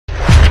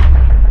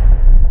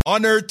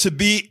Honored to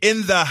be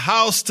in the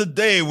house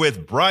today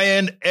with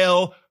Brian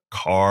L.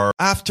 Carr.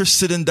 After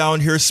sitting down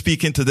here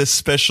speaking to this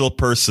special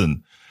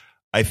person,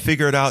 I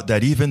figured out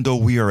that even though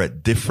we are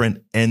at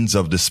different ends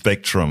of the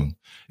spectrum,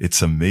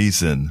 it's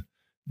amazing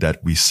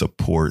that we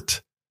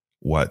support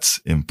what's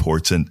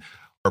important.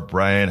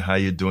 Brian, how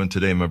you doing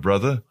today, my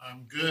brother?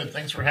 I'm good.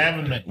 Thanks for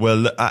having me.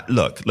 Well,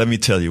 look, let me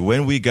tell you,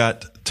 when we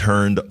got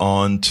turned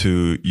on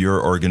to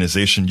your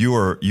organization,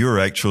 you're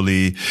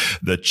actually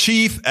the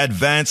Chief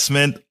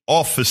Advancement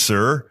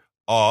Officer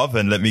of,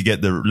 and let me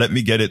get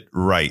it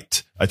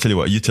right. I tell you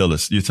what, you tell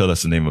us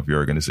the name of your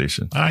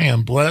organization. I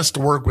am blessed to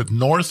work with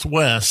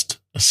Northwest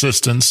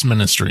Assistance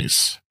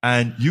Ministries.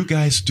 And you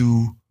guys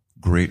do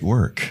great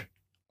work.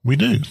 We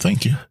do.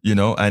 Thank you. You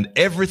know, and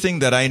everything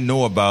that I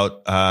know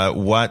about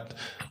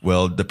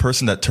the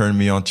person that turned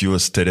me on to you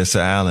was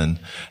Teresa Allen,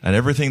 and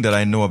everything that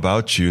I know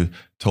about you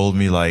told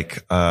me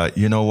like,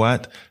 you know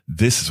what?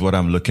 This is what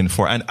I'm looking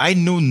for. And I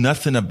knew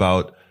nothing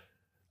about,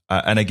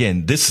 and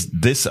again,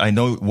 this, I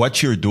know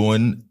what you're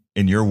doing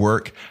in your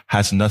work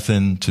has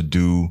nothing to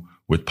do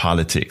with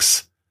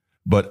politics,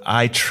 but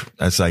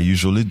as I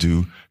usually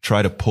do,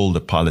 try to pull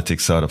the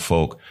politics out of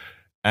folk.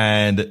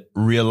 And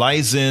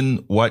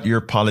realizing what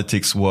your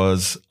politics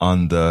was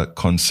on the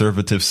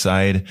conservative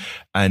side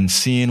and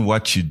seeing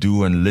what you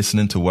do and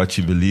listening to what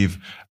you believe,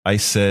 I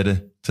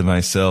said to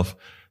myself,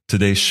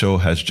 today's show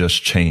has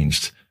just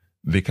changed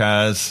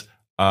because,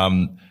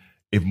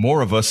 if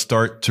more of us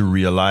start to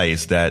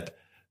realize that,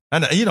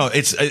 and you know,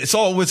 it's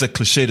always a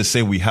cliche to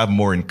say we have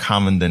more in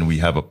common than we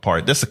have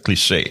apart. That's a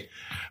cliche,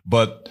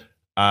 but,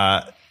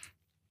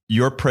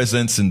 your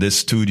presence in this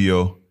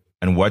studio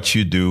and what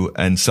you do,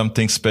 and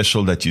something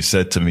special that you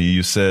said to me.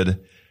 You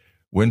said,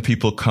 when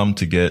people come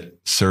to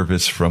get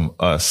service from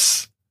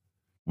us,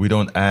 we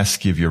don't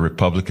ask if you're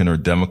Republican or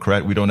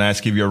Democrat. We don't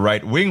ask if you're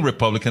right-wing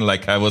Republican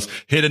like I was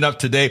hitting up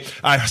today.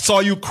 I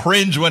saw you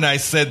cringe when I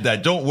said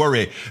that. Don't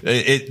worry.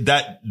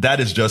 That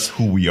is just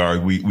who we are.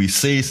 We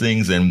say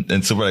things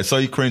and so when I saw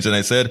you cringe and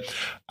I said,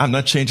 I'm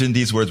not changing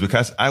these words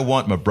because I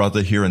want my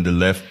brother here on the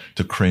left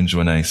to cringe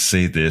when I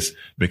say this,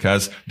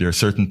 because there are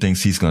certain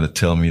things he's going to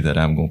tell me that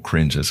I'm going to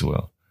cringe as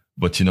well.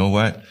 But you know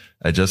what?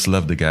 I just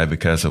love the guy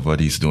because of what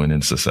he's doing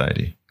in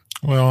society.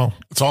 Well,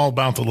 it's all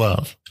about the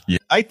love. Yeah.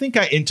 I think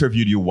I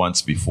interviewed you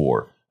once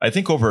before, I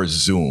think over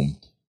Zoom.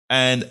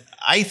 And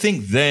I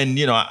think then,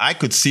 you know, I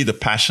could see the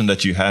passion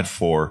that you had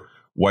for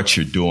what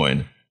you're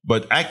doing,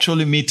 but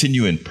actually meeting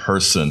you in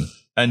person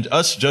and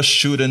us just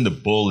shooting the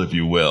bull, if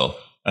you will.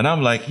 And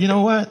I'm like, you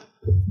know what?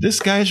 This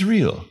guy's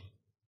real.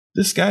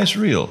 This guy's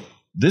real.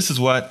 This is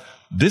what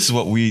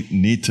we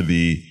need to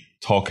be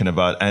talking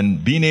about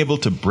and being able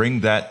to bring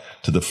that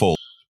to the fold.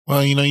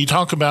 Well, you know, you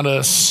talk about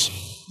us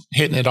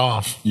hitting it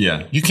off.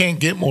 Yeah. You can't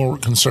get more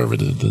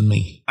conservative than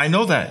me. I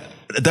know that.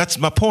 That's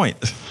my point.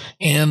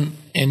 And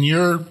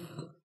you're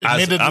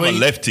admittedly, I'm a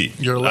lefty.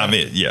 You're a lefty.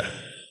 I mean, yeah.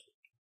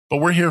 But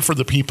we're here for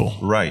the people.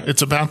 Right.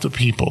 It's about the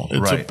people.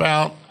 It's right.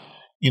 about,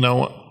 you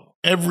know,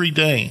 every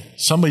day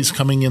somebody's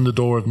coming in the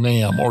door of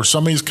NAM or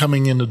somebody's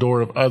coming in the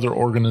door of other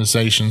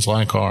organizations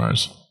like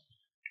ours,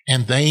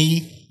 and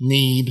they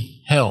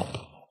need help.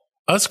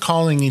 Us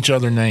calling each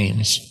other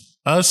names,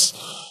 us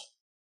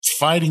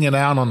fighting it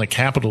out on the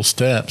Capitol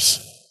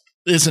steps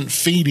isn't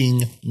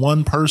feeding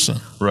one person.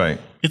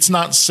 Right. It's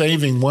not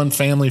saving one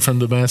family from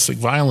domestic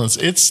violence.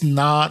 It's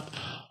not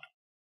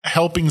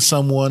helping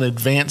someone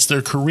advance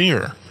their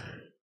career.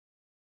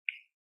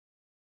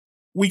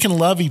 We can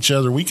love each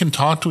other. We can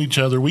talk to each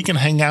other. We can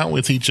hang out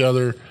with each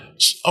other.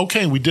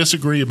 Okay, we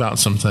disagree about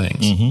some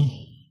things. Mm-hmm.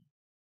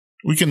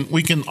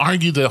 We can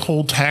argue the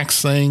whole tax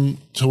thing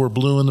till we're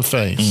blue in the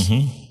face.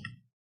 Mm-hmm.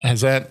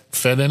 Has that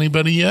fed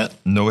anybody yet?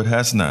 No, it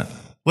has not.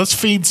 Let's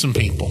feed some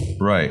people.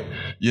 Right.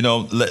 You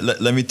know,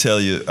 let me tell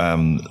you.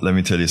 Let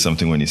me tell you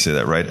something when you say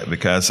that. Right,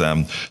 because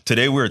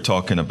today we're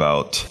talking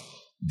about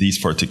these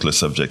particular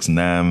subjects,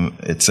 NAM,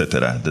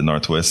 etc., the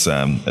Northwest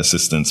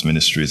Assistance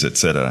Ministries,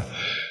 etc.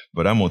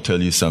 But I'm going to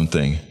tell you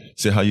something.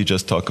 See how you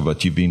just talk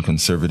about you being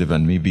conservative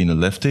and me being a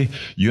lefty?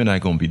 You and I are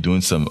going to be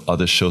doing some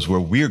other shows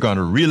where we're going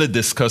to really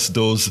discuss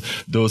those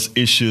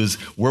issues,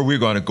 where we're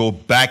going to go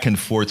back and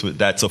forth with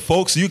that. So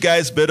folks, you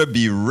guys better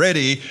be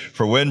ready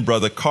for when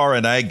Brother Carr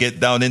and I get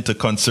down into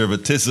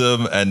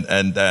conservatism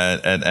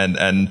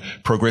and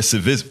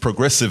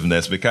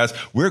progressiveness, because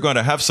we're going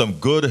to have some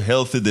good,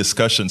 healthy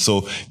discussion.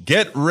 So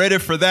get ready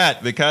for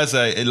that, because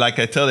like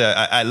I tell you,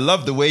 I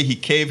love the way he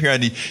came here,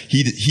 and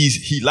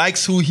he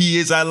likes who he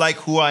is. I like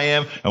who I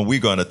am. And we're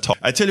going to talk.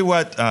 I tell you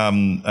what,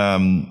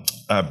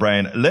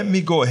 Brian, let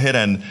me go ahead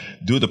and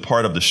do the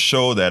part of the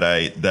show that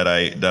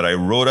I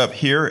wrote up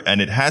here, and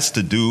it has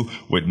to do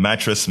with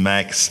Mattress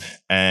Max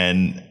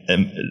and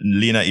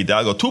Lena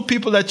Hidalgo, two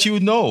people that you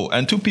know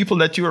and two people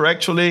that you are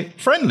actually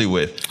friendly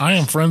with. I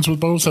am friends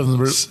with both of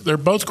them. They're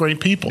both great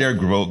people. They're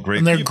great,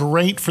 and they're people.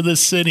 Great for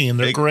this city, and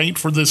they're great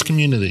for this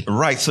community.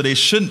 Right. So they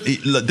shouldn't.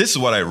 This is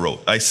what I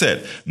wrote. I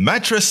said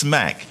Mattress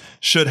Mac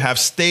should have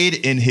stayed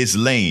in his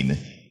lane.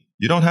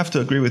 You don't have to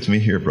agree with me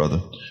here,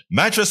 brother.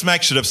 Mattress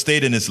Mac should have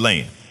stayed in his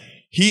lane.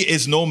 He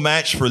is no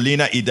match for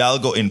Lina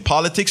Hidalgo in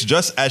politics,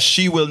 just as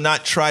she will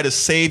not try to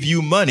save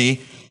you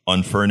money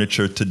on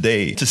furniture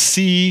today. To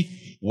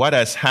see what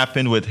has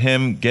happened with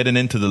him getting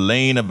into the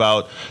lane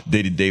about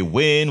did they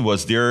win?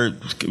 Was there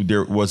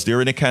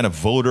any kind of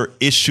voter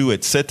issue,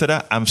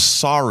 etc.? I'm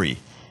sorry.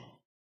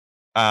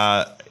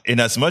 In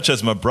as much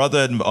as my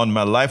brother on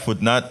my life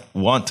would not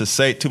want to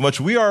say it too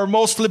much, we are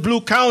mostly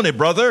blue county,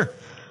 brother.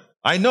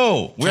 I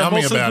know. We are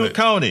mostly blue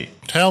county.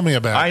 Tell me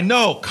about it. I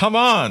know. Come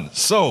on.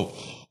 So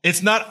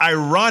it's not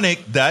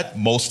ironic that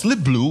mostly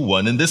blue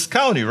won in this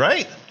county,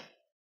 right?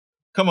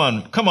 Come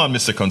on,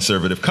 Mr.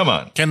 Conservative. Come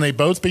on. Can they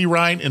both be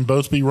right and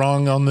both be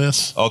wrong on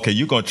this? Okay,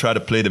 you're going to try to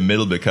play the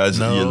middle because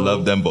you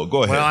love them both.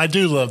 Go ahead. Well, I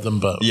do love them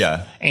both.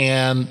 Yeah.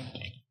 And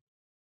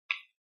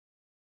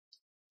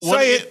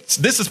say it.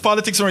 This is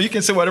politics, or you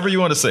can say whatever you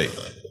want to say.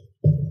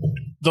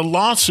 The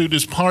lawsuit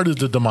is part of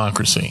the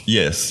democracy.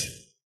 Yes.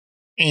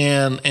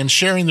 And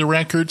sharing the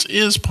records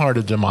is part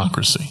of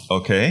democracy.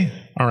 Okay.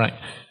 All right.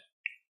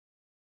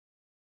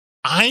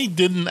 I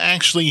didn't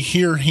actually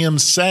hear him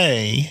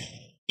say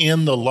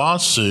in the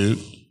lawsuit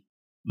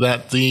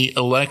that the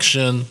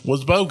election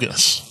was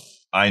bogus.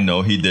 I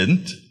know he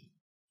didn't.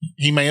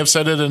 He may have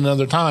said it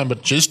another time,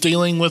 but just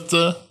dealing with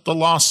the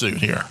lawsuit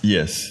here.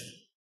 Yes.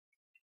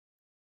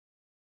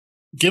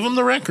 Give him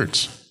the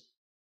records.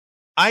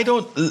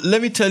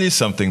 Let me tell you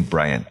something,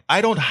 Brian.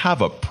 I don't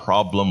have a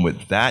problem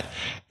with that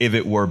if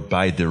it were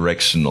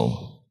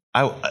bi-directional.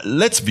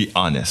 Let's be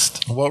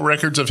honest. What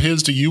records of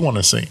his do you want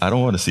to see? I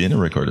don't want to see any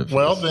record of his.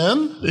 Well,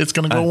 then it's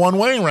going to go one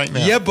way right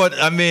now. Yeah, but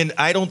I mean,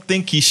 I don't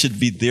think he should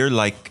be there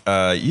like,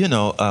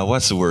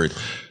 what's the word?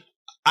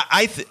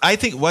 I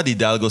think what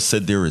Hidalgo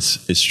said there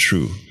is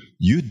true.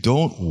 You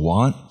don't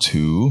want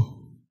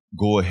to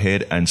go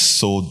ahead and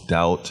sow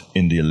doubt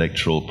in the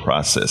electoral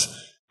process.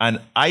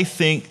 And I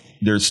think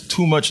there's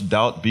too much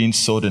doubt being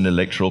sowed in the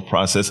electoral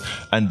process.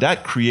 And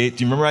that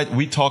creates, you remember, right?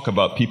 We talk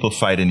about people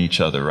fighting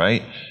each other,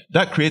 right?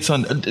 That creates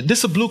this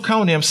is a blue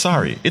county. I'm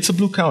sorry. It's a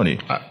blue county.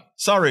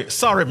 Sorry,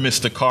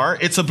 Mr. Carr.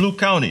 It's a blue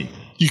county.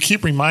 You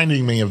keep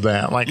reminding me of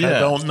that. Like, I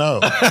don't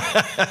know.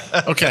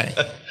 Okay.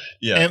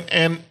 Yeah.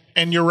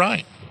 And you're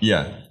right.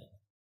 Yeah.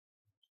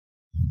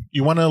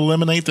 You want to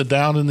eliminate the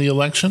doubt in the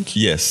elections?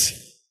 Yes.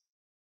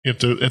 If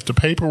the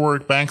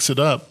paperwork backs it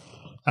up,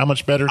 how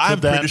much better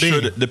could that be? I'm pretty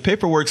sure the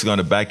paperwork's going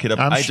to back it up.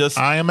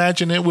 I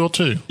imagine it will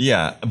too.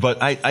 Yeah,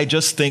 but I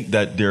just think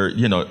that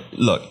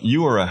look,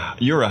 you're a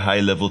high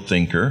level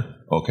thinker,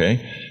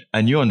 okay,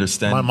 and you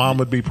understand. My mom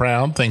would be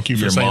proud. Thank you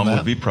for saying that. Your mom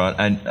would be proud,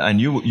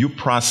 and you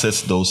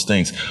process those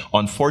things.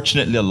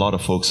 Unfortunately, a lot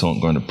of folks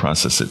aren't going to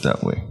process it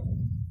that way.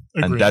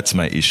 Agreed. And that's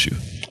my issue.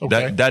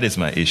 Okay. That is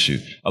my issue.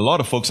 A lot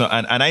of folks are,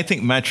 and I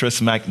think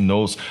Mattress Mac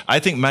knows. I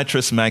think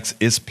Mattress Max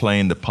is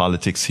playing the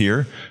politics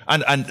here,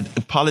 and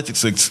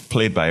politics is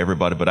played by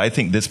everybody. But I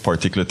think this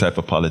particular type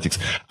of politics,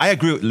 I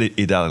agree with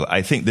Hidalgo.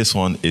 I think this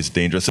one is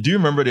dangerous. Do you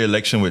remember the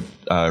election with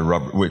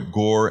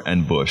Gore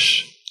and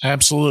Bush?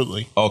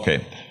 Absolutely.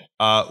 Okay.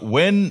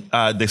 When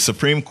the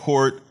Supreme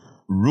Court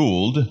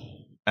ruled,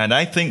 and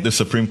I think the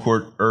Supreme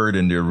Court erred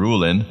in their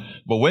ruling,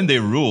 but when they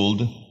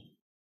ruled,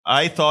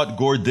 I thought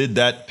Gore did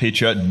that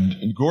patriot.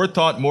 Gore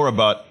thought more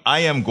about, I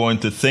am going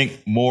to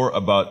think more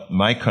about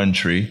my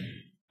country,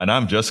 and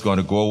I'm just going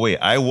to go away.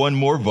 I won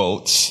more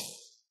votes.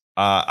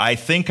 I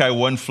think I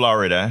won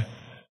Florida,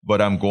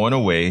 but I'm going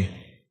away.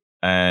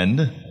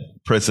 And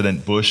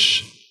President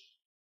Bush,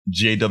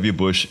 J.W.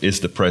 Bush,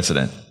 is the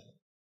president.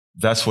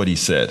 That's what he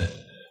said.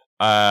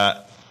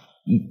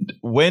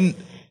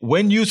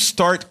 When you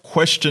start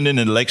questioning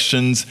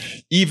elections,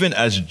 even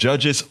as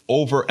judges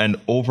over and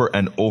over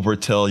and over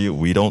tell you,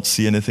 we don't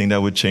see anything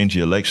that would change the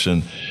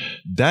election,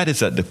 that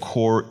is at the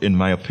core, in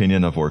my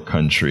opinion, of our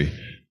country.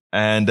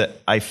 And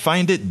I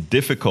find it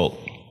difficult.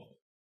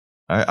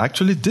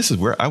 Actually, this is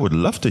where I would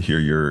love to hear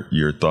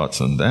your thoughts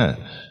on that.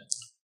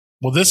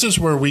 Well, this is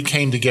where we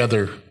came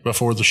together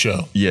before the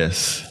show.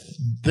 Yes.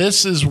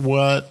 This is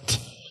what,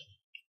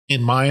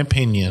 in my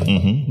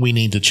opinion, we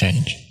need to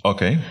change.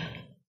 Okay.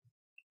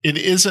 It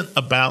isn't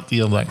about the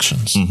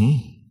elections.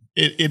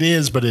 It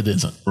is, but it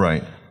isn't.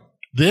 Right.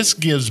 This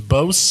gives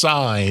both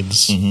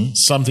sides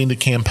something to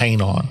campaign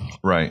on.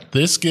 Right.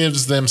 This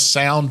gives them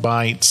sound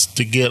bites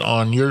to get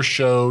on your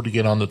show, to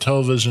get on the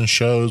television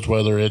shows,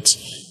 whether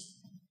it's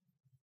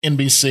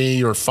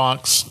NBC or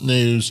Fox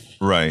News.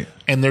 Right.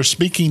 And they're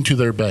speaking to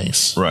their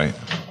base. Right.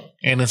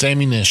 And it's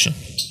ammunition.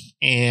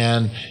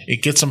 And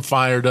it gets them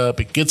fired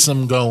up. It gets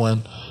them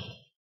going.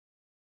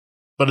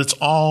 But it's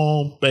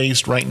all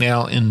based right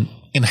now in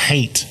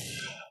hate.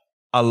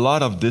 A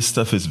lot of this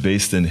stuff is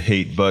based in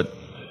hate, but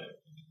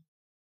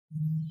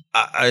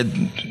I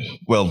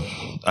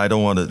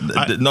don't want to.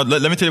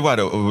 Let me tell you why I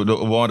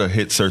don't want to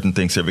hit certain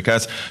things here,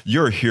 because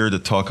you're here to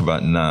talk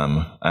about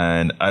NAM,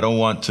 and I don't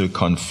want to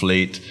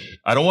conflate.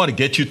 I don't want to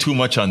get you too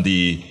much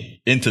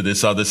into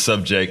this other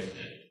subject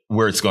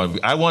where it's going.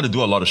 I want to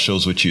do a lot of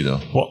shows with you,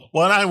 though. Well,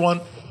 what I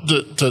want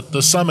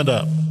to sum it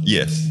up.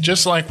 Yes.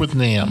 Just like with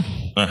NAM.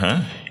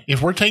 Uh-huh.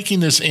 If we're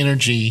taking this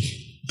energy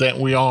that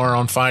we are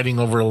on fighting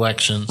over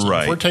elections.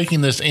 Right. If we're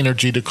taking this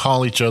energy to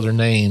call each other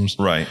names.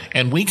 Right.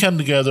 And we come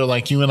together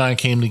like you and I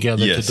came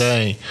together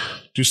today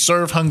to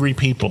serve hungry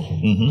people,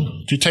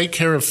 to take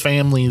care of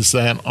families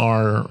that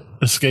are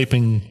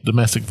escaping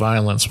domestic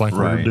violence like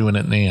we're doing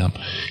at NAM.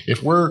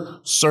 If we're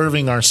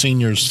serving our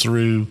seniors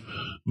through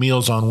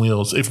Meals on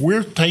Wheels, if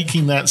we're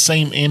taking that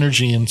same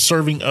energy and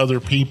serving other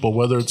people,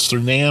 whether it's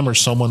through NAM or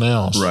someone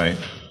else, right,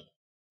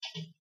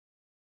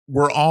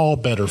 we're all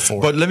better for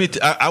it. But let me,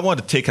 I want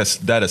to take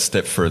that a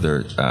step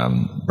further,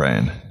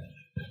 Brian.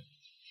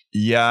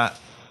 Yeah,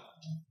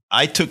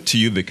 I took to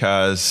you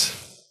because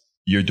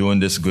you're doing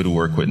this good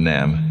work with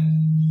NAM,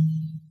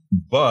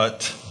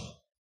 but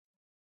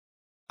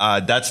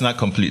that's not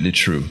completely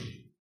true.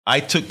 I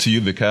took to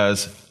you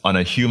because on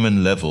a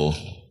human level,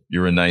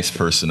 you're a nice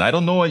person. I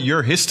don't know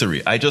your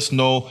history. I just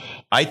know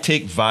I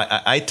take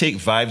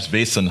vibes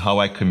based on how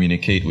I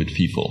communicate with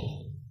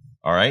people.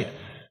 All right,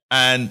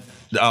 and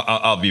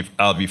I'll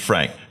be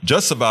frank.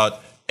 Just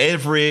about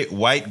every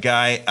white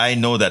guy I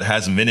know that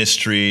has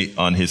ministry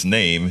on his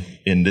name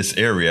in this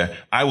area,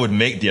 I would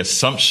make the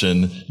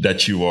assumption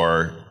that you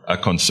are a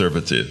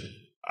conservative.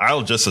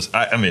 I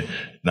mean,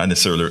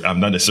 I'm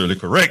not necessarily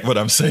correct, but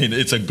I'm saying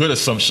it's a good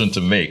assumption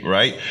to make,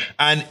 right?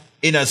 And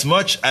in as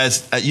much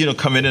as,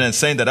 coming in and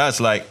saying that, I was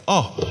like,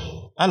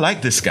 oh, I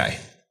like this guy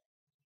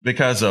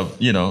because of,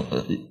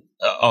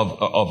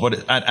 of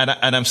what,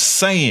 and I'm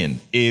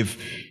saying if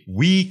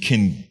we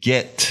can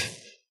get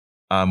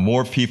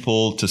more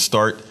people to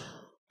start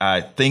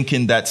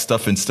thinking that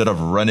stuff instead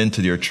of running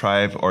to their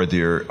tribe or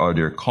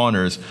their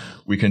corners,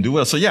 we can do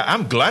well. So yeah,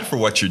 I'm glad for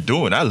what you're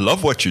doing. I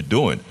love what you're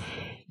doing.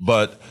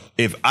 But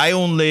if I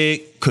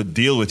only could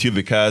deal with you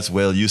because,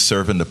 well, you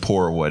serving the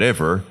poor or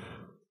whatever,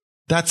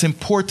 that's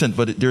important,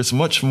 but there's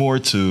much more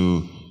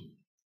to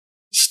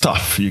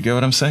stuff. You get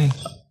what I'm saying?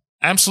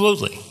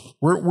 Absolutely.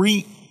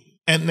 We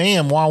at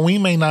NAM, while we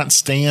may not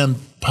stand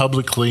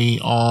publicly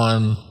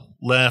on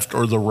left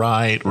or the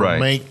right or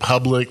make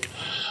public,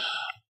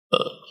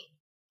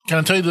 can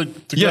I tell you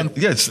the gun?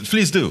 Yes,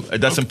 please do.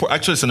 That's important.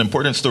 Actually, it's an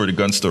important story, the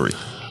gun story.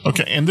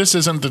 Okay, and this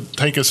isn't to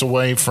take us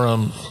away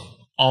from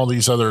all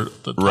these other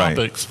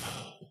topics,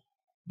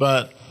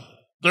 but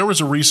there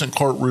was a recent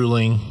court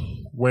ruling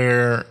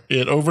where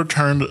it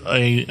overturned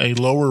a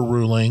lower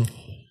ruling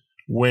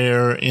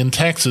where in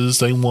Texas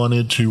they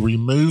wanted to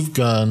remove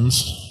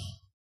guns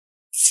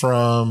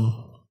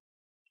from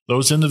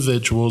those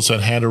individuals that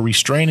had a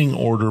restraining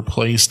order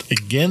placed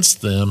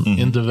against them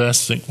in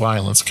domestic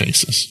violence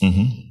cases.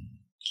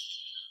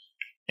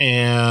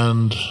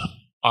 And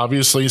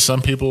obviously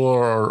some people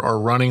are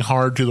running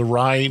hard to the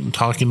right and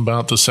talking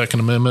about the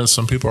Second Amendment.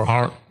 Some people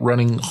are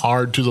running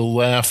hard to the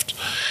left,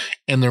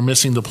 and they're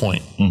missing the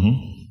point.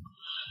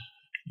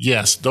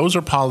 Yes, those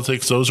are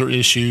politics. Those are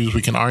issues.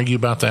 We can argue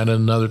about that at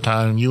another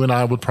time. You and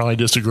I would probably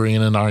disagree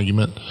in an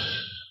argument.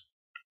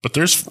 But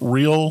there's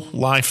real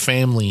life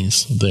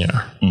families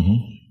there.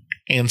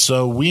 And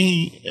so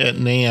we at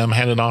NAM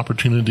had an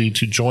opportunity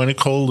to join a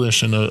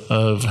coalition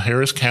of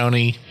Harris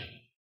County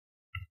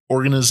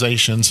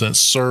organizations that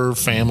serve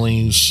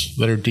families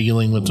that are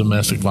dealing with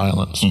domestic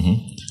violence.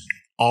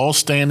 All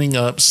standing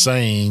up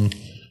saying,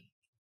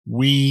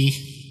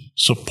 we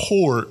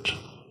support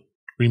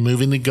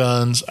removing the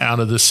guns out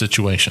of this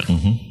situation.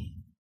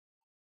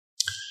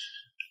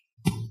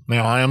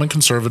 Now, I am a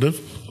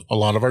conservative. A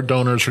lot of our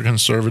donors are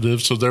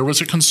conservative, so there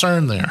was a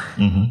concern there.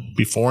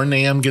 Before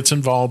NAM gets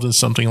involved in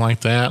something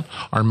like that,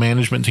 our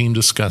management team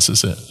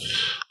discusses it.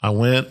 I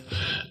went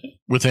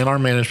within our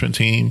management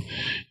team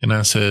and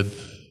I said,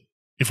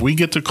 if we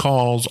get the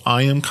calls,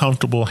 I am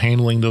comfortable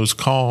handling those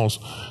calls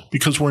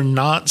because we're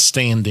not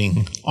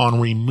standing on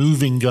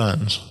removing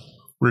guns.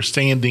 We're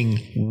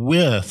standing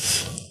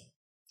with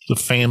the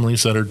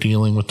families that are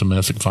dealing with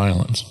domestic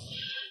violence.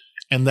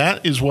 And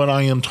that is what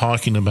I am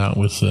talking about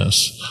with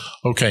this.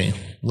 Okay,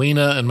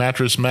 Lena and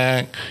Mattress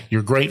Mac,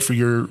 you're great for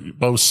your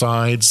both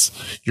sides.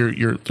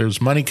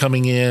 There's money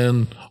coming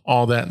in,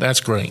 all that.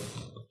 That's great.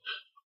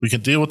 We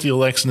can deal with the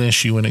election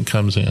issue when it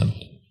comes in.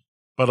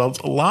 But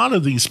a lot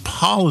of these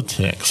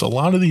politics, a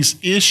lot of these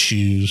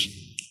issues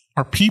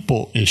are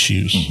people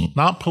issues,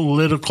 not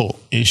political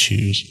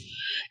issues.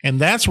 And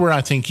that's where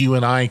I think you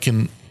and I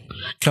can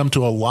come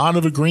to a lot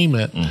of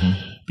agreement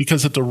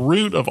because at the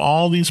root of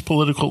all these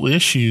political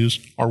issues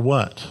are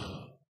what?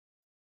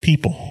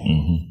 People.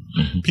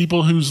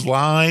 People whose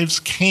lives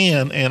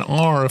can and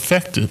are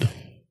affected.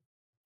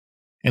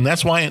 And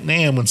that's why at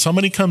NAM, when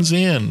somebody comes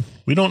in,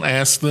 we don't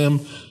ask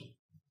them,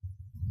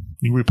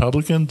 you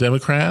Republican,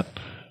 Democrat?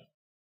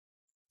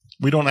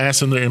 We don't ask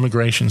them their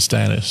immigration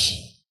status.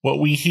 What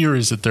we hear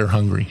is that they're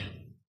hungry.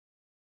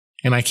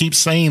 And I keep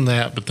saying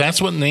that, but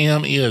that's what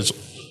NAM is.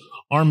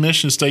 Our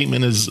mission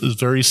statement is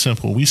very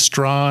simple. We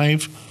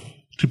strive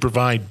to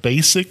provide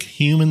basic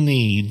human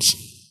needs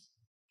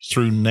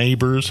through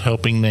neighbors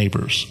helping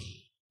neighbors.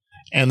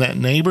 And that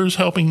neighbors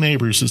helping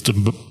neighbors is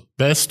the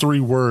best 3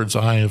 words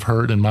I have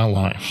heard in my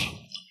life.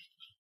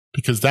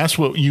 Because that's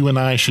what you and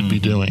I should be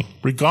doing,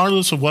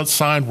 regardless of what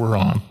side we're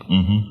on.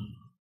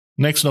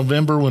 Next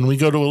November, when we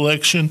go to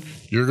election,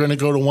 you're going to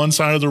go to one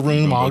side of the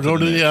room. I'll go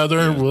to the other.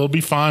 Yeah. We'll be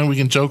fine. We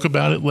can joke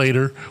about it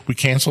later. We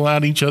cancel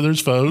out each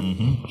other's vote.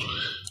 Mm-hmm.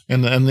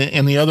 And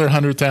the other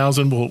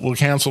 100,000 will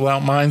cancel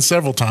out mine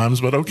several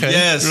times, but okay.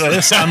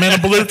 Yes. I'm in a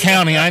blue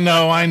county. I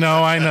know.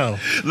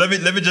 Let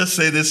me just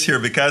say this here,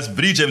 because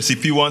Bridge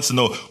MCP wants to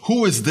know,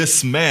 who is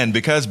this man?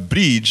 Because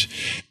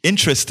Bridge,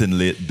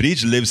 interestingly,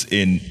 Bridge lives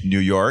in New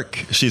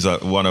York. She's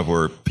one of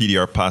our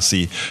PDR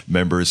Posse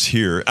members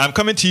here. I'm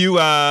coming to you,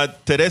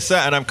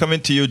 Teresa, and I'm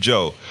coming to you,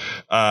 Joe.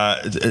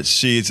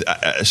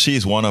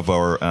 She's one of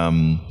our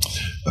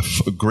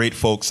great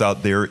folks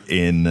out there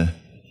in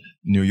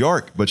New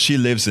York, but she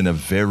lives in a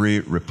very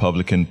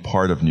Republican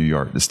part of New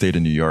York, the state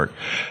of New York.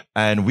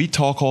 And we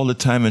talk all the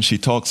time, and she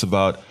talks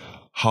about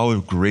how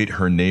great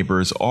her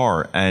neighbors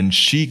are. And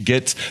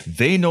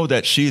they know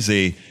that she's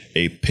a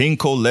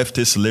pinko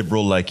leftist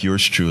liberal like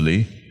yours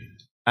truly.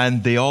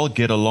 And they all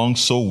get along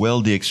so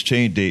well. They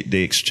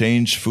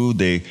exchange food.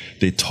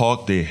 They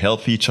talk. They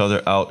help each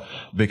other out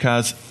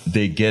because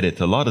they get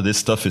it. A lot of this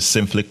stuff is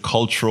simply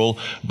cultural,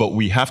 but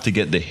we have to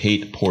get the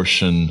hate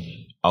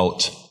portion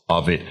out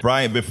of it.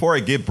 Brian, before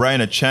I give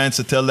Brian a chance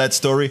to tell that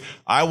story,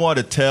 I want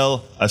to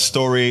tell a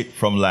story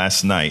from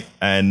last night,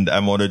 and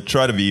I'm going to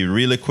try to be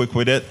really quick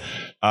with it.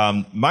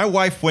 My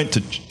wife went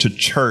to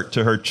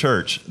her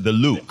church, the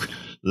Luke,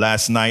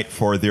 last night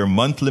for their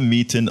monthly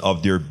meeting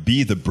of their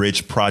Be the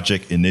Bridge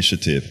Project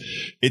initiative.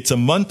 It's a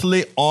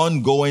monthly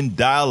ongoing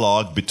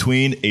dialogue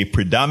between a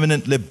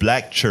predominantly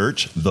black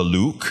church, the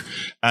Luke,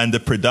 and the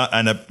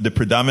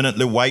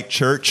predominantly white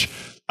church,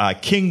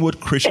 Kingwood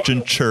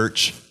Christian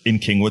Church in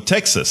Kingwood,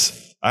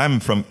 Texas. I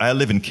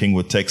live in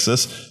Kingwood,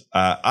 Texas.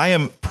 I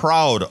am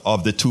proud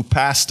of the two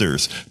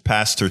pastors,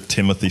 Pastor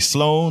Timothy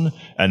Sloan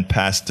and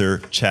Pastor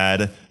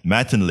Chad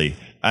Mattingly.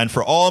 And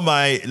for all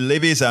my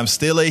Libbies, I'm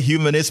still a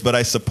humanist, but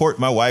I support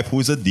my wife,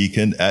 who's a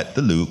deacon at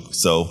the Luke.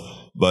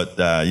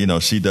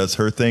 But she does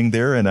her thing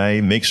there, and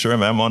I make sure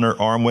I'm on her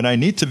arm when I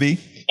need to be.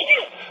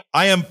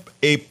 I'm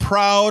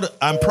proud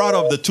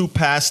of the two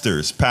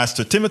pastors,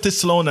 Pastor Timothy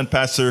Sloan and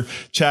Pastor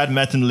Chad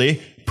Mattingly.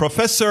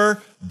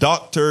 Professor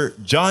Dr.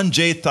 John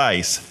J.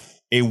 Theis,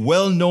 a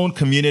well-known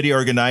community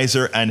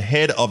organizer and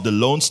head of the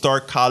Lone Star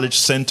College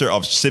Center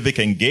of Civic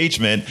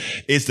Engagement,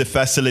 is the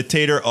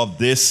facilitator of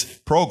this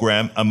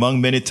program among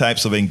many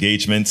types of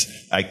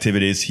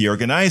activities he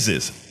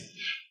organizes.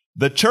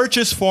 The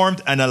churches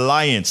formed an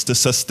alliance to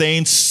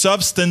sustain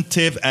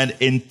substantive and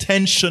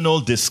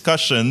intentional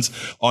discussions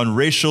on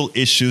racial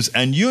issues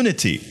and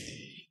unity.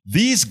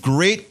 These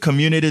great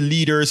community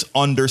leaders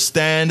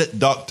understand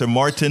Dr.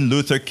 Martin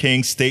Luther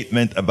King's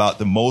statement about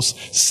the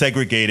most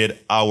segregated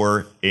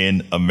hour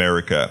in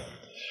America.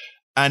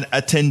 An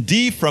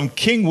attendee from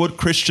Kingwood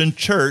Christian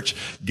Church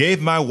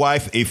gave my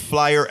wife a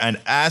flyer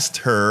and asked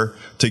her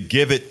to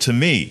give it to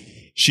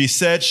me. She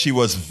said she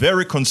was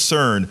very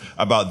concerned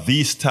about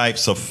these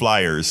types of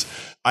flyers.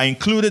 I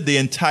included the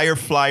entire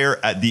flyer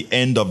at the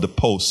end of the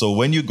post. So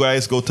when you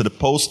guys go to the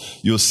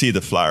post, you'll see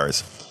the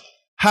flyers.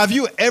 Have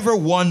you ever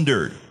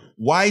wondered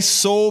why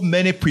so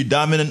many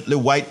predominantly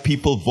white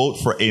people vote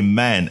for a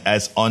man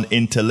as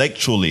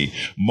unintellectually,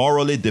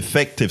 morally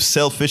defective,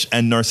 selfish,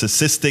 and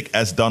narcissistic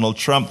as Donald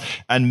Trump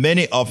and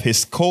many of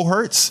his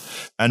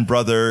cohorts? And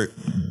brother,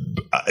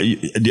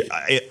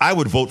 I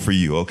would vote for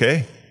you,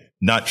 okay?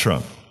 Not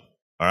Trump.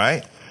 All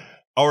right?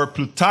 Our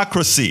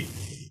plutocracy,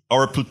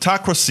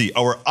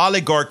 our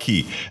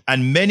oligarchy,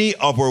 and many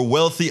of our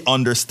wealthy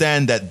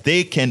understand that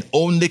they can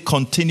only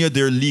continue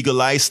their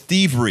legalized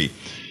thievery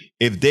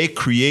if they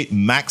create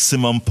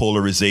maximum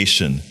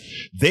polarization.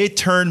 They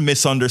turn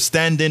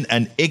misunderstanding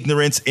and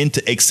ignorance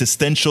into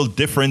existential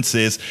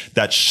differences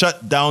that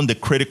shut down the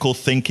critical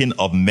thinking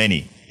of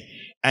many.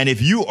 And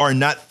if you are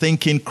not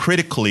thinking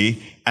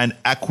critically and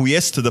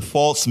acquiesce to the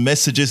false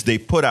messages they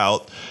put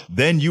out,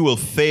 then you will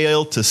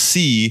fail to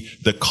see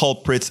the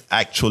culprits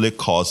actually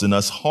causing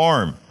us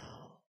harm.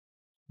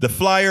 The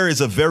flyer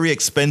is a very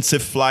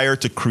expensive flyer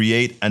to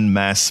create and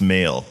mass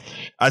mail.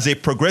 As a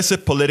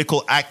progressive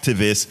political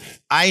activist,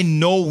 I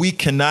know we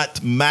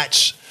cannot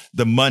match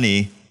the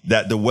money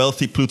that the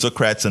wealthy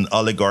plutocrats and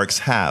oligarchs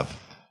have.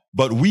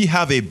 But we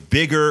have a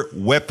bigger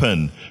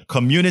weapon: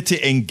 community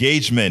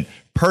engagement,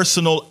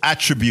 personal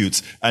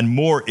attributes, and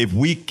more if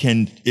we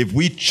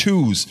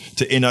choose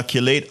to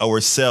inoculate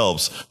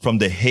ourselves from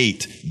the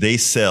hate they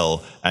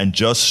sell and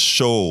just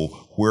show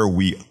where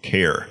we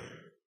care.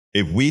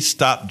 If we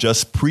stop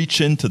just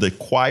preaching to the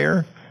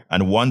choir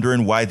and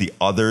wondering why the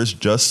others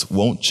just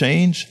won't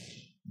change,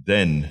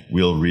 then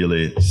we'll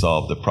really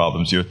solve the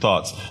problems. Your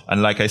thoughts?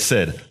 And like I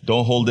said,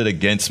 don't hold it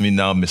against me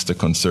now, Mr.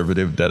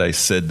 Conservative, that I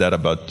said that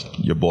about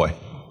your boy.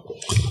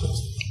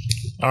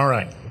 All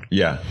right.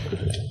 Yeah.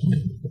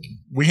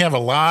 We have a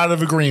lot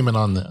of agreement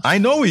on this. I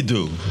know we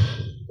do.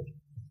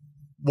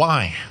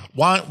 Why?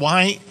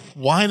 Why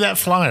that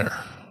flyer?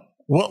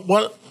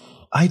 What?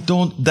 I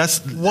don't. That's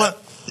what.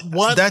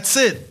 That's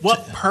it.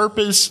 What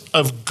purpose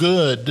of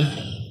good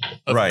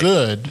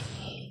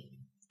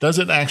does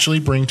it actually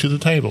bring to the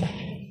table?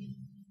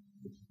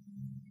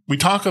 We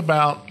talk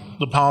about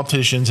the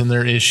politicians and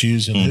their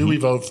issues and who we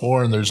vote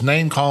for, and there's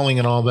name calling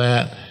and all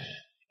that.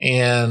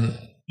 And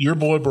your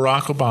boy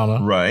Barack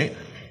Obama, Right.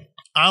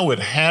 I would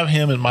have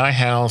him in my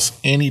house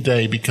any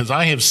day because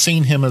I have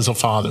seen him as a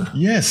father.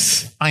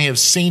 Yes. I have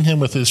seen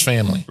him with his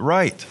family.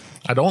 Right.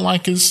 I don't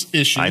like his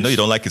issues. I know you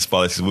don't like his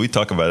policies. We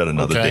talk about it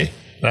another day.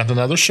 That's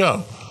another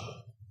show.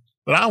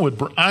 But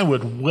I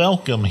would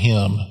welcome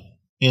him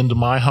into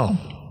my home.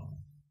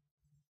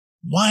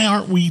 Why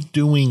aren't we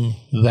doing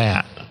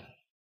that?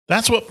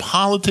 That's what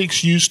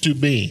politics used to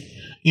be.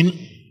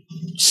 In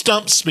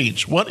stump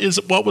speech. What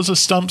was a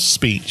stump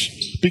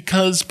speech?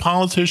 Because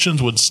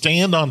politicians would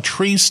stand on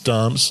tree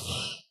stumps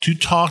to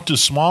talk to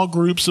small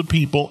groups of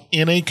people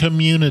in a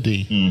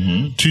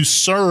community to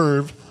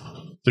serve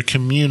the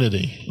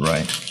community.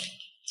 Right.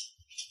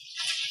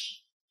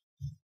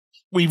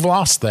 We've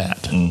lost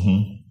that.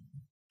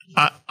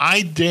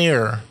 I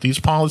dare these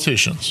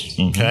politicians,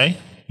 okay?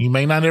 You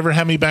may not ever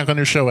have me back on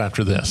your show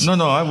after this.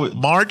 No, I would.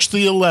 March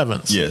the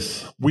 11th.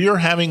 Yes. We are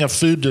having a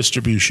food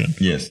distribution.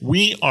 Yes.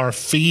 We are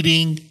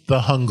feeding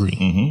the hungry.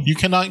 You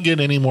cannot get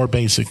any more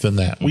basic than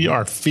that. We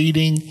are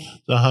feeding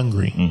the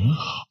hungry.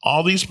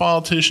 All these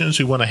politicians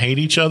who want to hate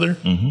each other,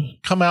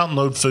 come out and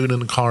load food in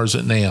the cars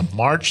at NAM.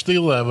 March the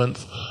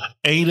 11th,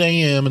 8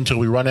 a.m. until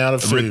we run out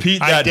of food. Repeat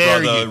that,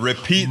 brother.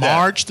 Repeat that.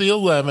 March the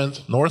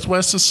 11th,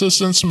 Northwest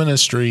Assistance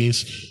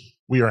Ministries.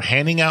 We are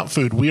handing out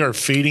food. We are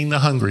feeding the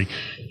hungry.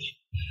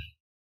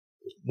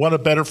 What a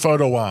better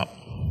photo op.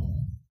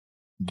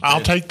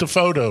 I'll take the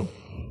photo.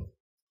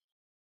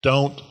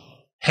 Don't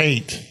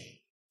hate.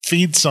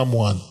 Feed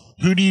someone.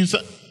 Who do you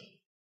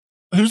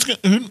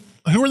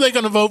who are they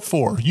going to vote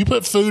for? You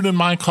put food in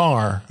my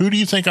car. Who do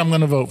you think I'm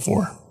going to vote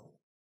for?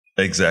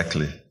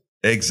 Exactly,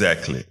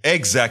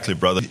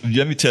 brother.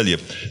 Let me tell you,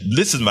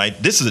 this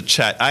is a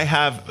chat I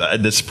have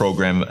this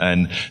program,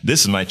 and this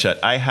is my chat.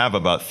 I have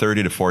about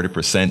 30 to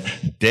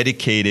 40%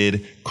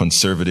 dedicated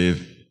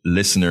conservative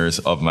listeners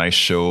of my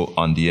show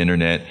on the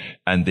internet,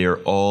 and they're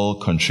all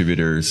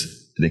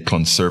contributors. The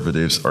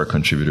conservatives are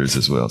contributors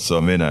as well. So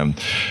I mean,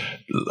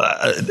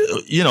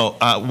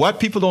 what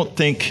people don't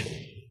think,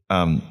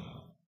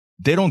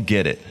 they don't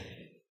get it.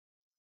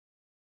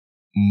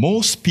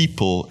 Most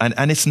people,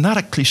 and it's not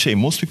a cliche,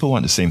 most people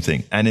want the same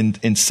thing. And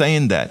in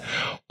saying that,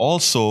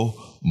 also,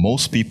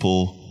 most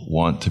people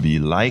want to be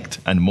liked,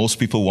 and most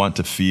people want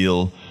to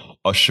feel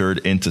ushered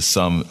into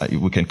some,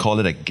 we can call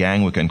it a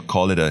gang, we can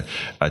call it a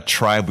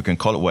tribe, we can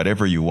call it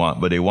whatever you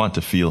want, but they want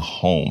to feel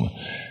home.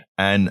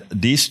 And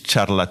these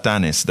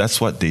charlatanes,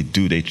 that's what they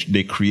do.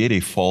 They create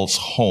a false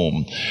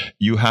home.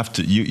 You have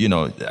to,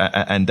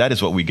 and that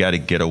is what we got to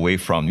get away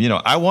from.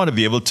 I want to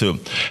be able to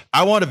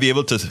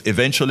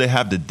eventually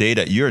have the day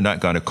that you're not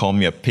going to call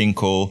me a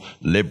pinko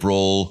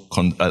liberal,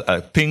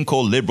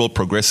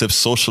 progressive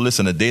socialist,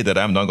 and a day that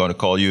I'm not going to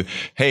call you,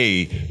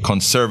 hey,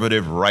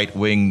 conservative,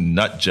 right-wing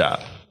nut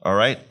job. All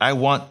right. I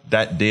want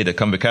that day to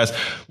come, because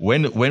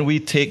when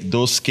we take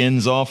those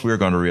skins off, we're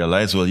going to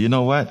realize, well, you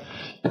know what?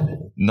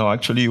 No,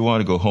 actually, you want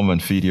to go home and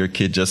feed your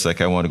kid just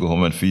like I want to go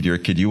home and feed your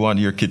kid. You want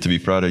your kid to be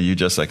proud of you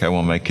just like I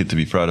want my kid to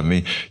be proud of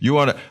me. You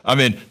want to, I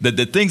mean,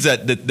 the things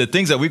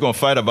that we're going to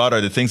fight about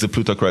are the things the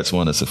plutocrats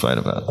want us to fight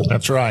about.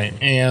 That's right.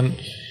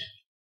 And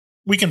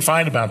we can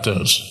fight about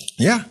those.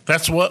 Yeah.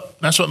 That's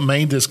what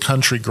made this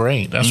country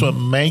great. That's what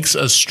makes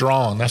us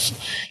strong. That's,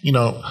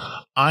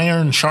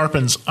 iron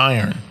sharpens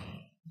iron.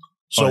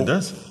 So it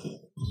does.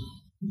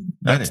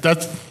 That's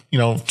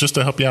just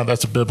to help you out,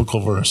 that's a biblical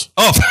verse.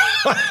 Oh.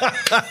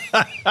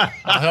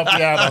 I'll help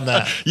you out on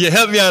that. Yeah,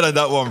 help me out on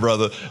that one,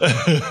 brother.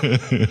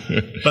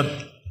 But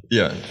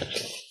yeah,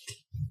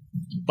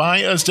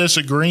 by us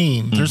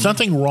disagreeing, there's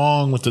nothing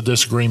wrong with the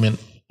disagreement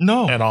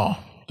at all.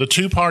 The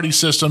two-party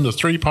system, the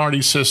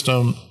three-party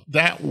system,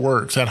 that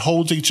works. That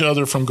holds each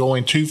other from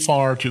going too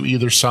far to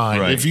either side.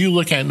 Right. If you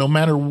look at no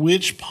matter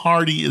which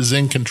party is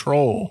in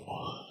control,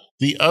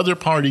 the other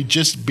party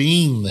just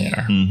being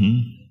there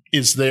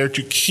is there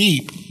to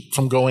keep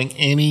from going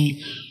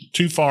any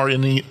too far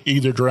in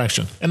either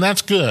direction. And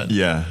that's good.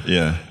 Yeah,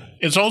 yeah.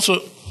 It's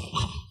also,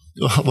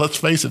 let's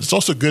face it, it's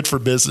also good for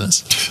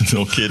business.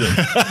 No kidding.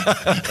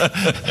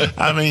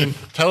 I mean,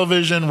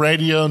 television,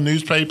 radio,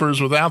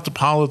 newspapers, without the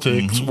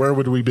politics, where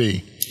would we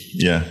be?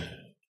 Yeah.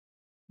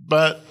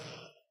 But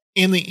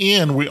in the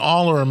end, we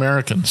all are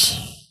Americans.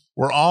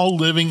 We're all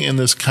living in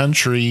this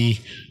country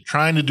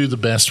trying to do the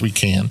best we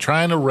can,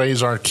 trying to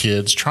raise our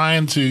kids,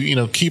 trying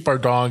to, keep our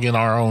dog in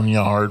our own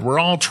yard. We're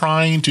all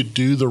trying to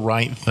do the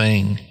right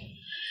thing.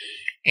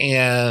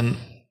 And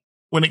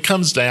when it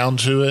comes down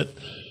to it,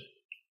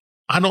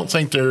 I don't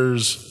think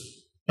there's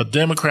a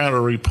Democrat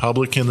or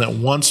Republican that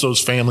wants those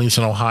families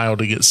in Ohio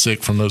to get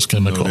sick from those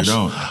chemicals.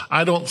 No, they don't.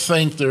 I don't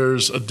think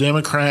there's a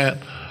Democrat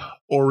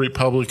or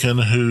Republican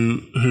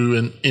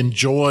who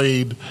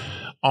enjoyed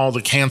all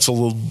the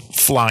canceled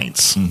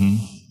flights.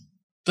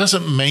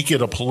 Doesn't make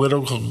it a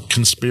political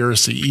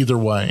conspiracy either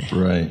way.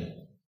 Right.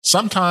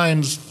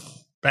 Sometimes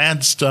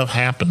bad stuff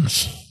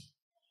happens.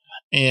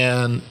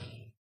 And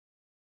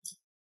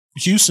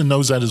Houston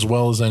knows that as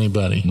well as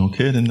anybody. No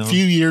kidding. No. A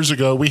few years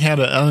ago, we had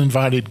an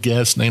uninvited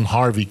guest named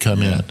Harvey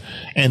come in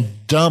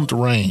and dumped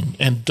rain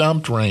and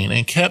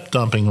kept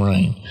dumping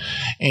rain.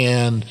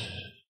 And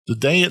the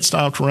day it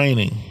stopped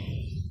raining,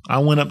 I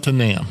went up to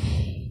NAM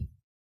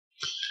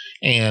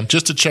and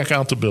just to check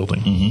out the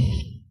building.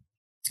 Mm-hmm.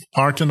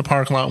 Parked in the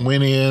parking lot,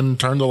 went in,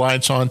 turned the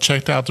lights on,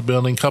 checked out the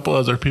building. A couple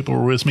other people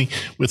were with me.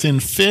 Within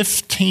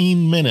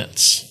 15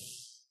 minutes,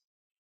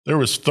 there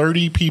was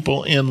 30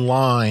 people in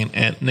line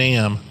at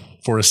NAM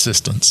for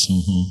assistance.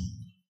 Mm-hmm.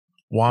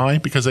 Why?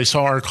 Because they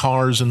saw our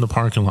cars in the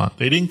parking lot.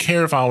 They didn't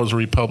care if I was a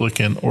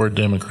Republican or a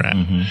Democrat.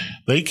 Mm-hmm.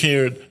 They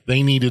cared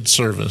they needed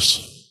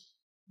service.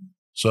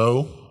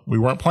 So we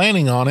weren't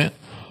planning on it,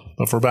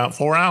 but for about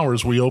 4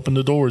 hours, we opened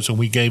the doors and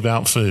we gave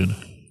out food.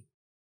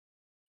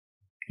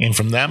 And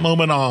from that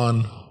moment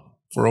on,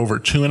 for over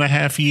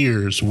 2.5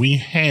 years, we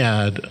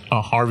had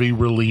a Harvey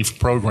Relief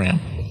Program.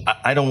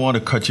 I don't want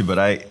to cut you,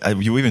 but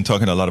you were even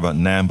talking a lot about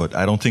NAM, but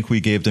I don't think we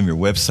gave them your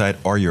website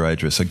or your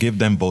address. So give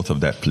them both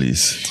of that,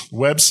 please.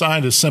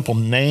 Website is simple,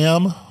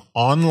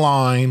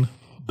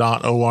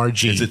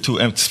 namonline.org. Is it too?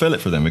 Spell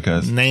it for them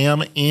because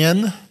NAM,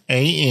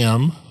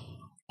 N-A-M,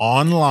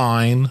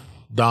 online.org.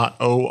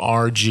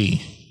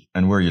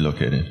 And where are you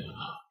located?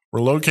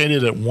 We're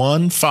located at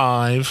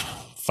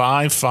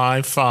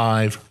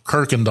 15555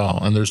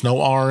 Kirkendall, and there's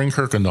no R in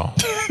Kirkendall.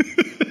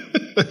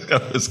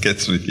 That always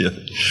gets me, yeah.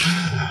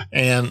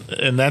 And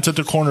that's at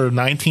the corner of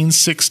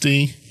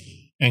 1960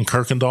 and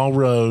Kirkendall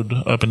Road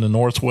up in the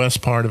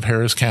northwest part of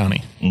Harris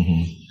County.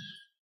 Mm-hmm.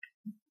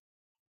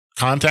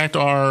 Contact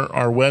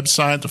our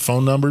website. The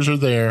phone numbers are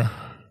there.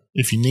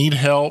 If you need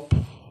help,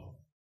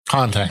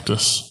 contact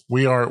us.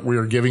 We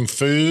are giving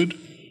food.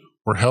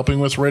 We're helping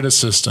with rent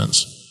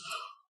assistance.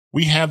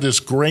 We have this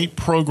great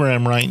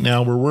program right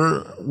now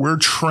where we're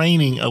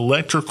training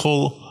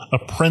electrical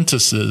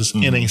apprentices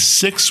in a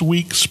 6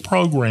 weeks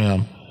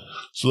program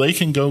so they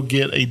can go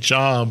get a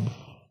job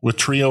with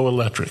Trio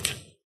Electric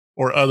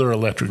or other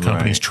electric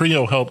companies. Right.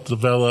 Trio helped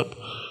develop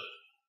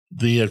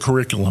the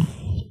curriculum.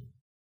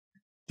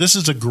 This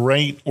is a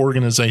great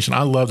organization.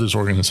 I love this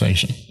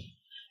organization.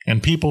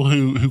 And people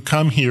who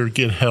come here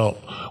get help.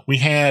 We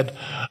had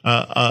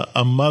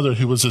a mother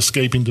who was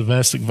escaping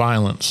domestic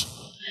violence,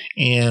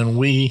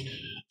 and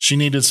she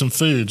needed some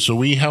food. So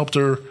we helped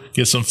her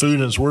get some food.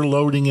 And as we're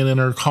loading it in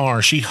her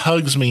car, she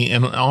hugs me,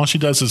 and all she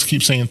does is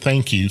keep saying,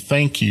 thank you,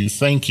 thank you,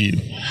 thank you.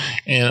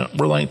 And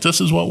we're like, this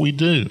is what we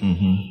do.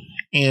 Mm-hmm.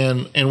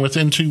 And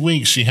within 2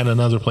 weeks, she had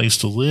another place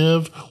to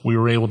live. We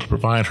were able to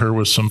provide her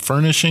with some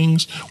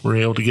furnishings. We were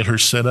able to get her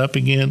set up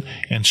again,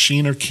 and she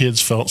and her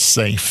kids felt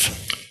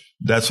safe.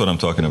 That's what I'm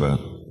talking about.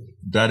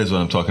 That is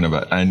what I'm talking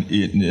about. And,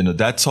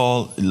 that's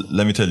all.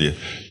 Let me tell you.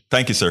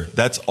 Thank you, sir.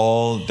 That's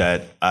all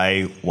that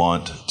I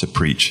want to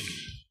preach.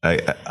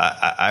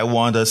 I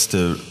want us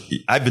to,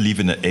 I believe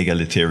in an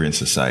egalitarian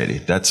society.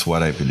 That's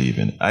what I believe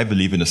in. I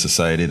believe in a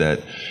society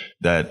that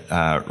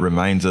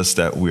reminds us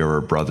that we are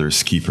a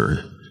brother's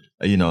keeper.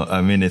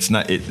 It's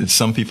not,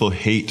 some people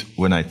hate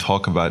when I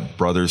talk about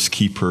brothers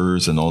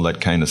keepers and all that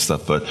kind of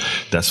stuff, but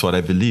that's what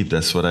I believe.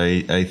 That's what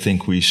I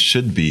think we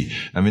should be.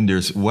 I mean,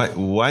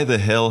 why the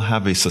hell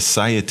have a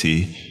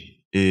society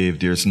if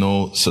there's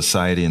no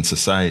society in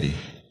society?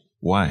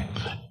 Why?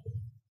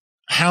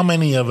 How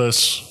many of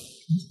us,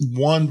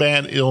 one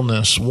bad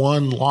illness,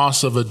 one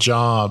loss of a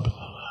job,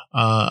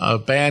 a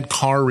bad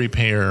car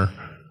repair,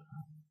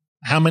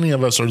 how many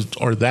of us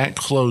are that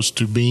close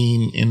to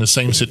being in the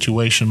same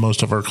situation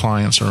most of our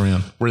clients are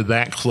in? We're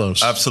that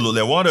close. Absolutely.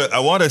 I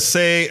want to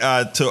say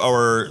to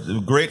our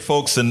great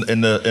folks in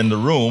the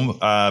room,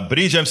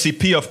 Bridge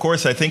MCP, of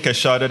course, I think I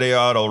shouted it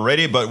out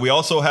already, but we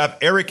also have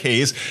Eric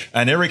Hayes,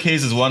 and Eric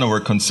Hayes is one of our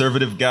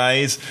conservative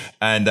guys,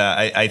 and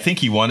I think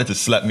he wanted to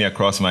slap me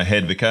across my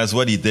head because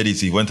what he did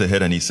is he went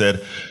ahead and he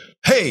said,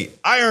 hey,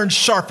 iron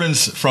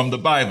sharpens from the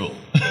Bible.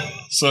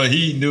 So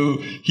he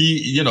knew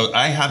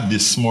I have the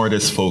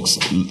smartest folks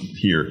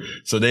here.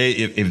 So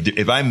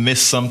if I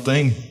miss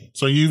something.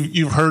 So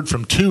you've heard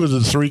from 2 of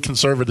the 3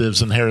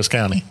 conservatives in Harris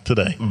County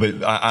today. But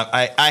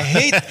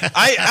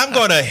I'm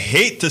going to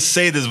hate to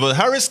say this, but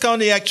Harris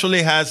County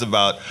actually has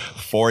about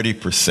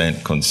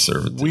 40%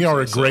 conservative. We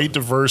are a great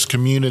diverse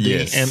community.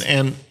 Yes.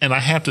 And I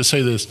have to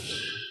say this.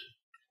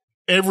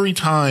 Every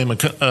time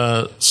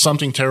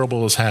something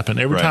terrible has happened,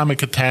 every time a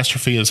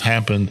catastrophe has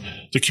happened,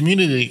 the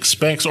community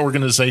expects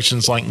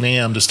organizations like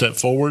NAM to step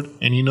forward.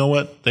 And you know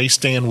what? They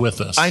stand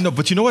with us. I know,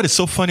 but you know what is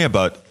so funny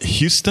about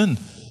Houston?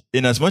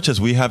 In as much as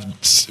we have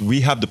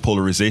the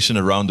polarization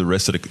around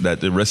that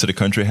the rest of the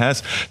country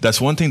has,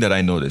 that's one thing that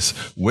I notice.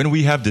 When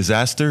we have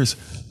disasters,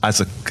 as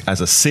a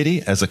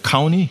city, as a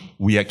county,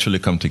 we actually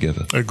come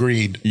together.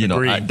 Agreed.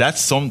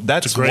 That's one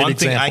example.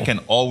 thing I can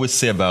always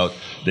say about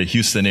the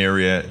Houston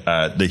area.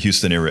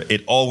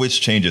 It always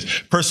changes.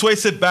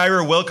 Persuasive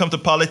Barrier, welcome to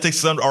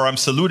Politics Done, or I'm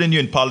saluting you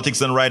in Politics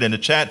Done Right in the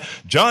chat.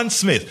 John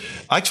Smith.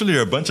 Actually,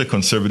 there are a bunch of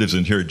conservatives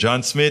in here.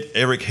 John Smith,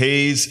 Eric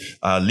Hayes,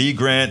 Lee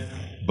Grant.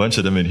 Bunch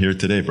of them in here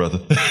today, brother.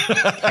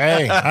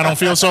 Hey, I don't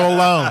feel so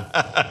alone.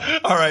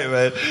 All right,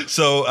 man.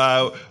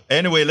 So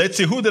Anyway, let's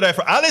see. Who did I?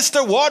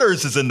 Alistair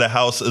Waters is in the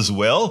house as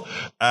well.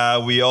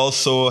 We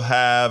also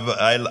have,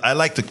 I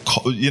like to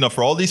call,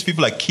 for all these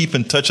people that keep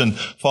in touch and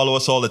follow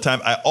us all the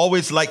time, I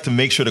always like to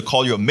make sure to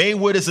call you.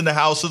 Maywood is in the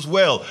house as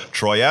well.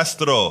 Troy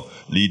Astro,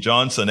 Lee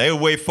Johnson.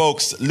 Anyway,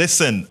 folks,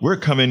 listen, we're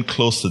coming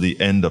close to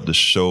the end of the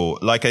show.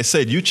 Like I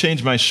said, you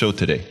changed my show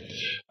today.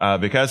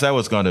 Because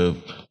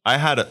I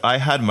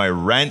had my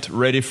rant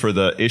ready for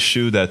the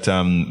issue that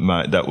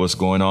that was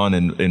going on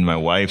in my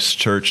wife's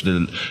church,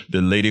 the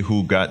lady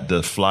who got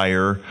the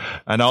flyer,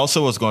 and I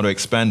also was going to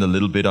expand a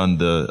little bit on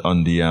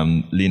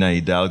the Lina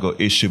Hidalgo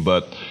issue,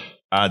 but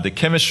the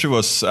chemistry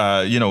was,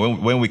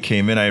 when we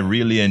came in, I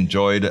really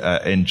enjoyed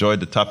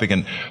the topic.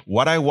 And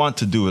what I want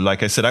to do,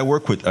 like I said, I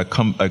work with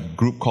a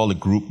group called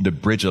the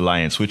Bridge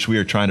Alliance, which we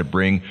are trying to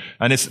bring.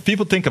 And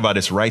people think about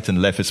it's right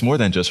and left. It's more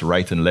than just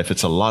right and left.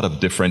 It's a lot of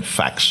different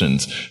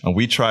factions. And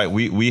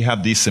we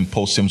have these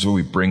symposiums where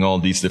we bring all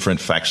these different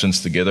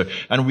factions together,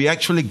 and we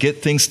actually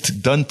get things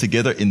done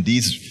together in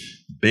these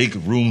big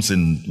rooms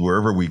in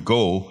wherever we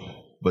go.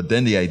 But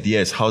then the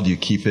idea is, how do you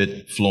keep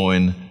it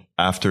flowing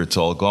after it's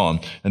all gone?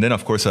 And then,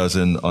 of course, I was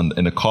in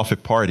a coffee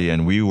party,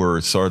 and we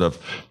were sort of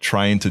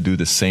trying to do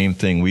the same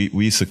thing. We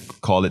used to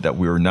call it that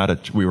we were not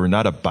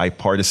a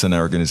bipartisan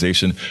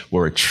organization.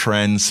 We're a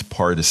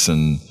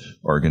transpartisan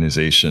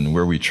organization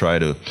where we try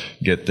to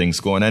get things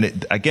going. And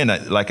it, again,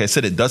 like I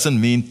said, it doesn't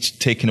mean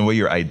taking away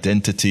your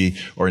identity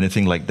or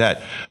anything like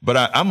that. But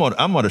I'm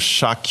going to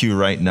shock you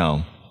right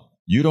now.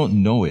 You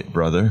don't know it,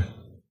 brother.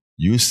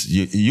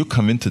 You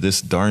come into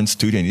this darn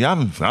studio and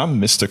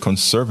I'm Mr.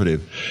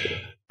 Conservative.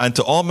 And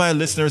to all my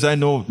listeners, I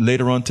know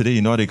later on today,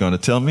 you know what they're going to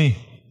tell me?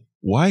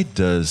 Why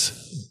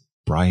does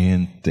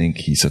Brian think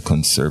he's a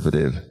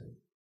conservative?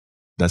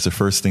 That's the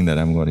first thing that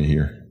I'm going to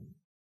hear.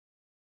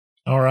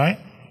 All right.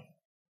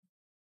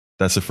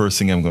 That's the first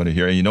thing I'm going to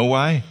hear. And you know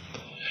why?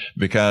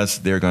 Because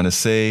they're going to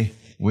say,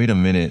 wait a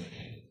minute.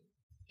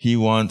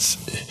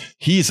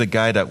 He's a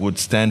guy that would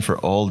stand for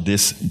all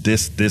this,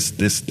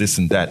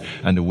 and that.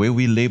 And the way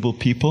we label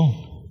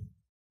people,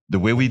 the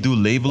way we do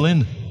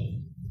labeling,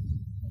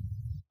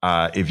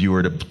 if you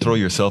were to throw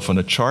yourself on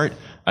a chart,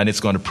 and it's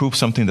going to prove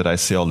something that I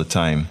say all the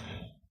time,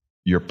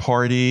 your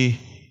party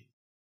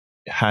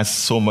has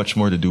so much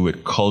more to do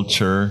with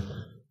culture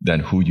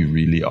than who you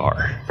really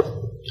are.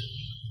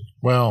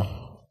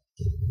 Well,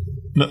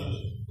 no,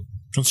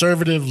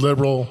 conservative,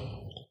 liberal,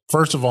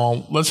 first of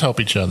all, let's help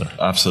each other.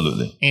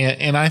 Absolutely.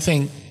 And I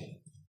think,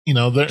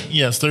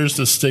 there's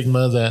the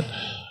stigma that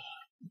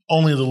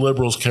only the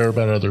liberals care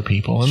about other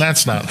people, and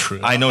that's not true.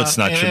 I know it's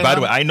not true. By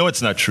the way, I know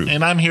it's not true.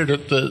 And I'm here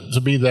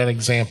to be that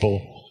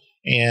example.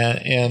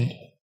 And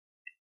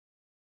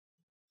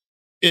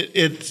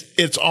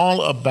it's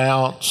all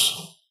about,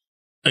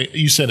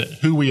 you said it,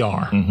 who we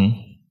are. Mm-hmm.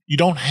 You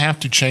don't have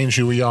to change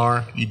who we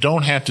are. You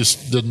don't have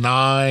to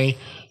deny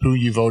who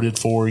you voted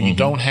for. You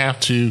don't have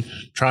to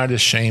try to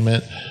shame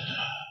it.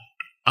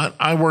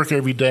 I work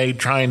every day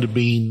trying to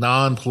be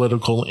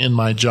non-political in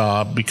my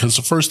job, because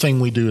the first thing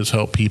we do is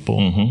help people.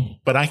 Mm-hmm.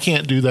 But I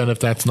can't do that if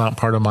that's not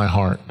part of my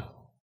heart.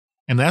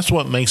 And that's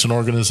what makes an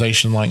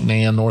organization like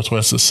NAM,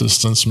 Northwest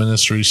Assistance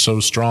Ministries, so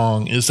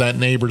strong, is that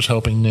neighbors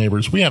helping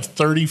neighbors. We have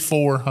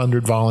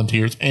 3,400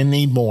 volunteers and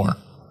need more.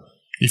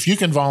 If you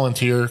can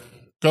volunteer,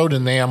 go to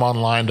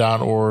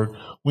namonline.org.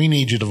 We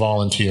need you to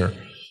volunteer.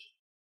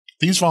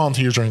 These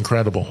volunteers are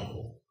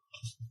incredible.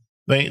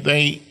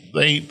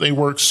 They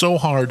work so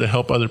hard to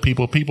help other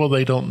people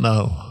they don't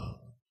know.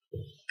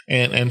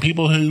 And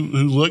people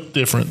who look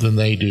different than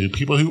they do,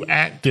 people who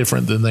act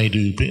different than they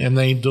do, and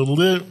they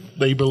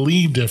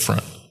believe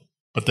different,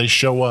 but they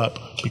show up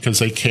because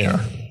they care.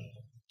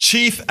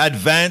 Chief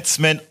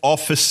Advancement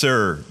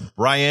Officer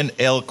Brian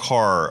L.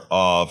 Carr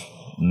of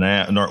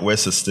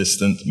Northwest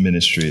Assistance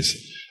Ministries.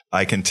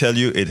 I can tell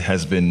you it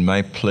has been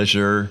my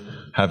pleasure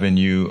having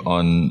you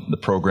on the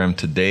program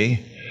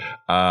today.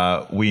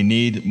 We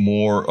need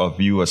more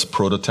of you as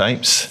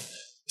prototypes.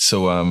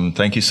 So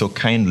thank you so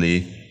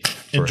kindly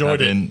for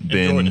having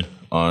been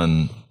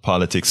on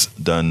Politics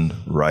Done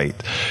Right.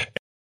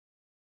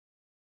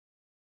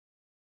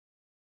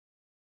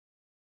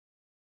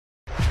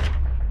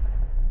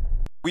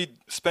 We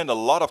spend a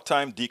lot of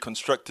time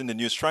deconstructing the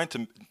news, trying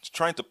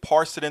to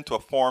parse it into a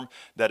form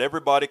that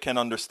everybody can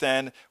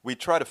understand. We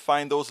try to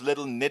find those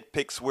little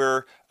nitpicks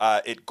where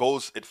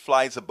it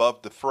flies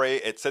above the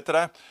fray,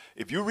 etc.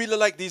 If you really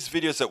like these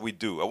videos that we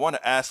do, I want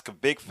to ask a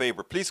big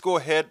favor. Please go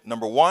ahead.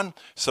 Number 1,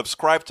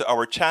 subscribe to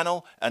our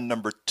channel. And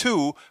number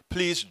 2,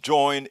 please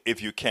join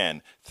if you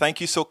can. Thank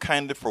you so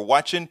kindly for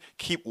watching.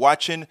 Keep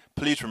watching.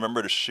 Please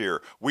remember to share.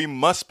 We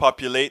must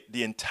populate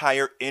the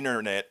entire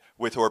internet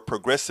with our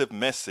progressive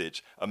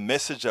message, a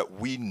message that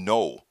we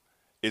know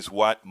is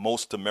what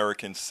most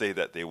Americans say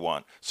that they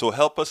want. So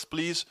help us,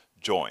 please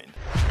join.